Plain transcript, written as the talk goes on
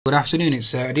Good afternoon,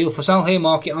 it's Adil Fasal here,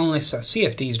 market analyst at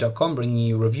CFDs.com, bringing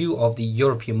you a review of the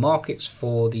European markets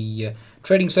for the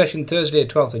trading session Thursday,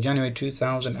 12th of January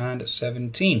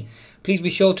 2017. Please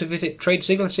be sure to visit Trade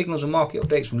Signals and market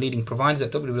updates from leading providers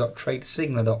at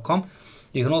www.tradesignal.com.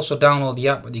 You can also download the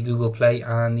app at the Google Play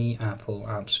and the Apple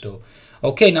App Store.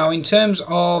 Okay, now in terms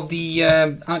of the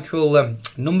actual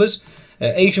numbers,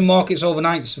 Asian markets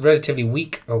overnight is relatively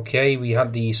weak. Okay, we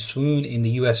had the swoon in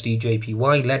the USD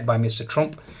JPY led by Mr.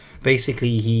 Trump.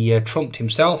 Basically, he trumped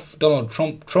himself. Donald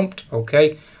Trump trumped.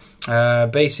 Okay,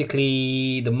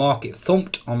 basically the market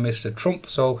thumped on Mr. Trump.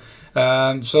 So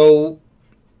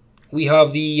we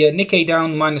have the Nikkei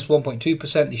down minus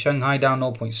 1.2%, the Shanghai down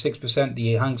 0.6%,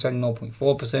 the Hang Seng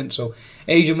 0.4%. So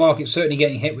Asian markets certainly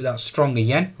getting hit with that stronger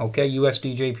yen. Okay,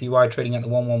 USD JPY trading at the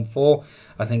 114.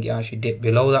 I think it actually dipped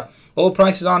below that. Oil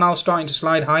prices are now starting to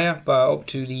slide higher, but up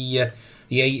to the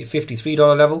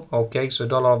 $53 level. Okay, so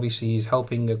dollar obviously is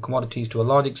helping commodities to a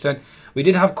large extent. We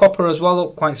did have copper as well,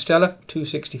 up quite stellar,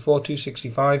 264,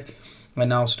 265. We're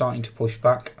now starting to push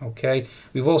back. Okay,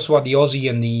 we've also had the Aussie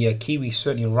and the Kiwi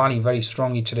certainly rallying very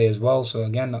strongly today as well. So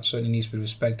again, that certainly needs to be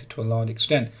respected to a large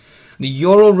extent. The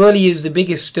euro really is the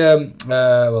biggest.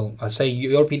 Well, I say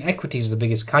European equities is the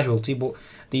biggest casualty, but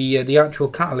the actual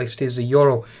catalyst is the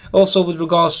euro. Also, with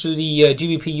regards to the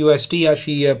GBP USD,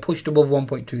 actually pushed above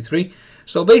 1.23.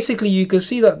 So basically, you can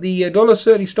see that the dollar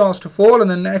certainly starts to fall, and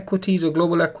then equities or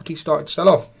global equities start to sell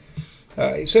off.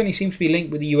 It certainly seems to be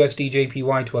linked with the USD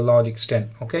JPY to a large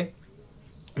extent. Okay,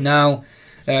 now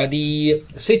the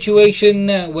situation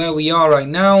where we are right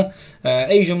now,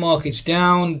 Asian markets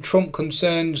down, Trump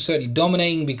concerns certainly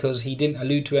dominating because he didn't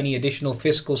allude to any additional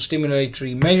fiscal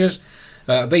stimulatory measures.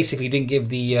 Basically didn't give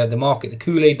the market the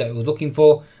Kool-Aid that it was looking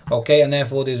for. Okay, and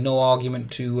therefore there's no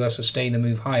argument to sustain the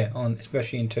move higher, on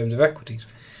especially in terms of equities.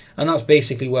 And that's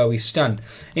basically where we stand.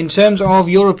 In terms of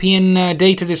European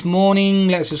data this morning,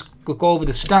 let's just go over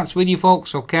the stats with you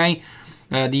folks, okay?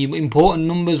 The important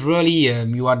numbers really,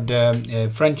 you had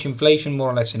French inflation more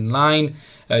or less in line.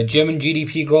 German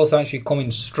GDP growth actually coming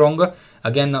stronger.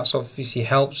 Again, that's obviously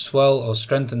helped swell or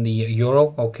strengthen the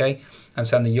euro, okay? And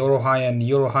send the euro higher, and the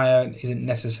euro higher isn't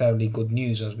necessarily good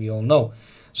news, as we all know.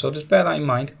 So just bear that in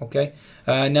mind, okay?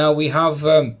 Now we have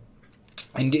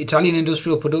Italian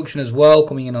industrial production as well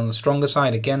coming in on the stronger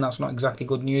side. Again, that's not exactly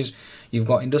good news. You've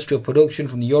got industrial production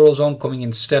from the Eurozone coming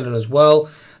in stellar as well.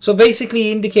 So basically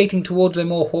indicating towards a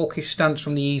more hawkish stance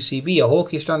from the ECB. A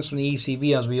hawkish stance from the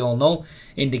ECB, as we all know,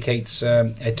 indicates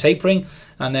a tapering,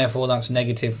 and therefore that's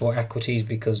negative for equities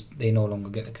because they no longer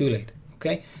get the Kool-Aid.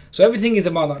 Okay, so everything is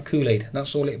about that Kool-Aid.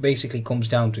 That's all it basically comes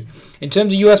down to. In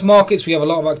terms of US markets, we have a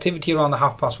lot of activity around the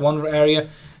 1:30 area.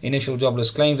 Initial jobless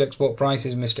claims, export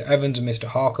prices, Mr. Evans and Mr.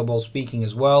 Harker both speaking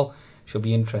as well. Should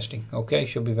be interesting. Okay,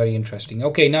 should be very interesting.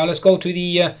 Okay, now let's go to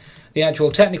the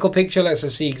actual technical picture. Let's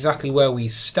see exactly where we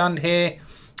stand here.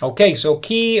 Okay, so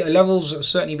key levels are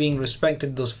certainly being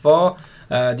respected thus far.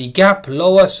 The gap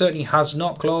lower certainly has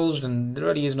not closed, and there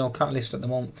really is no catalyst at the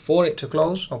moment for it to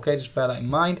close. Okay, just bear that in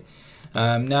mind.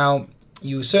 Now,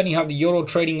 you certainly have the euro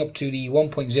trading up to the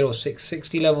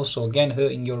 1.0660 level, so again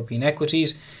hurting European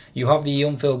equities. You have the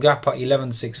unfilled gap at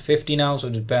 11,650 now, so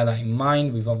just bear that in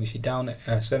mind. We've obviously down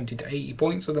at 70 to 80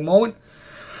 points at the moment.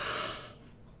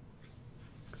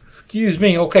 Excuse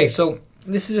me. Okay, so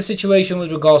this is a situation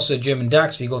with regards to the German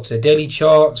DAX. If you go to the daily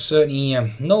chart, certainly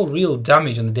no real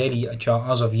damage on the daily chart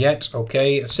as of yet.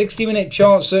 Okay, a 60-minute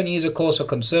chart certainly is of course a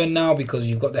concern now because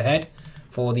you've got the head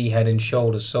for the head and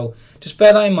shoulders. So just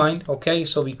bear that in mind, okay?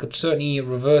 So we could certainly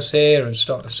reverse here and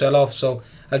start to sell off. So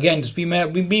again, just be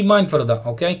mindful of that,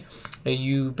 okay?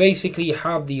 You basically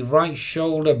have the right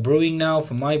shoulder brewing now,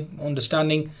 from my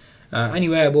understanding.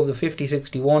 Anywhere above the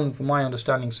 50.61, from my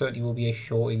understanding, certainly will be a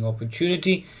shorting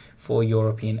opportunity for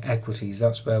European equities.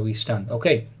 That's where we stand,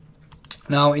 okay?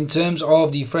 Now, in terms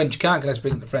of the French CAC, let's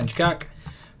bring up the French CAC.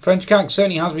 French CAC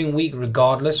certainly has been weak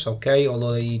regardless, okay,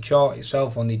 although the chart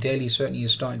itself on the daily certainly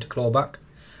is starting to claw back.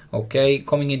 Okay,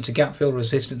 coming into gap fill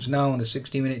resistance now on the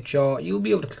 60-minute chart. You'll be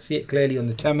able to see it clearly on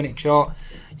the 10-minute chart.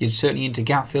 You're certainly into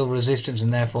gap fill resistance and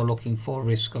therefore looking for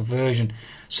risk aversion.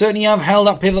 Certainly have held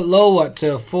that pivot low at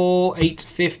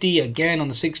 4,850. Again, on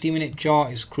the 60-minute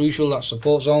chart is crucial, that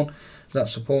support zone. That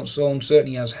support zone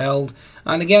certainly has held.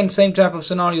 And again, same type of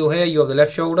scenario here. You have the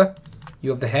left shoulder. You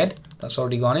have the head. That's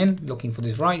already gone in. Looking for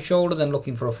this right shoulder, then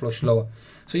looking for a flush lower.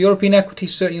 So European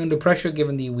equities certainly under pressure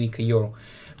given the weaker euro.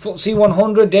 FTSE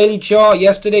 100 daily chart.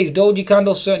 Yesterday's doji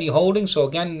candle certainly holding. So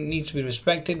again, needs to be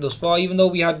respected thus far. Even though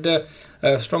we had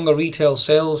stronger retail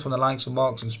sales from the likes of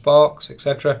Marks and Sparks,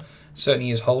 etc., certainly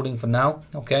is holding for now.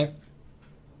 Okay.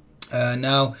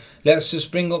 Now let's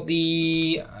just bring up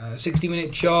the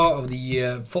 60-minute chart of the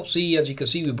FTSE. As you can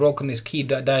see, we've broken this key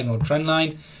diagonal trend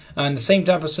line, and the same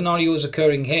type of scenario is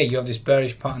occurring here. You have this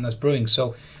bearish pattern that's brewing.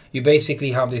 So you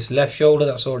basically have this left shoulder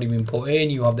that's already been put in.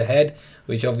 You have the head,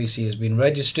 which obviously has been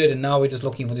registered, and now we're just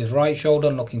looking for this right shoulder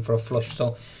and looking for a flush.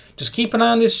 So just keep an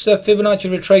eye on this Fibonacci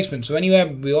retracement. So anywhere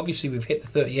we've hit the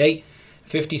 38,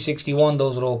 50, 61,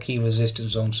 those are all key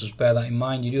resistance zones, so bear that in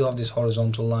mind. You do have this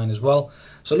horizontal line as well,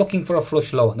 so looking for a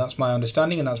flush lower. That's my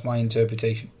understanding and that's my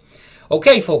interpretation.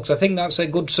 Okay folks, I think that's a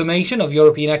good summation of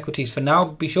European equities for now.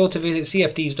 Be sure to visit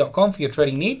cfds.com for your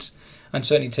trading needs and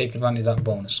certainly take advantage of that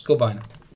bonus. Goodbye now.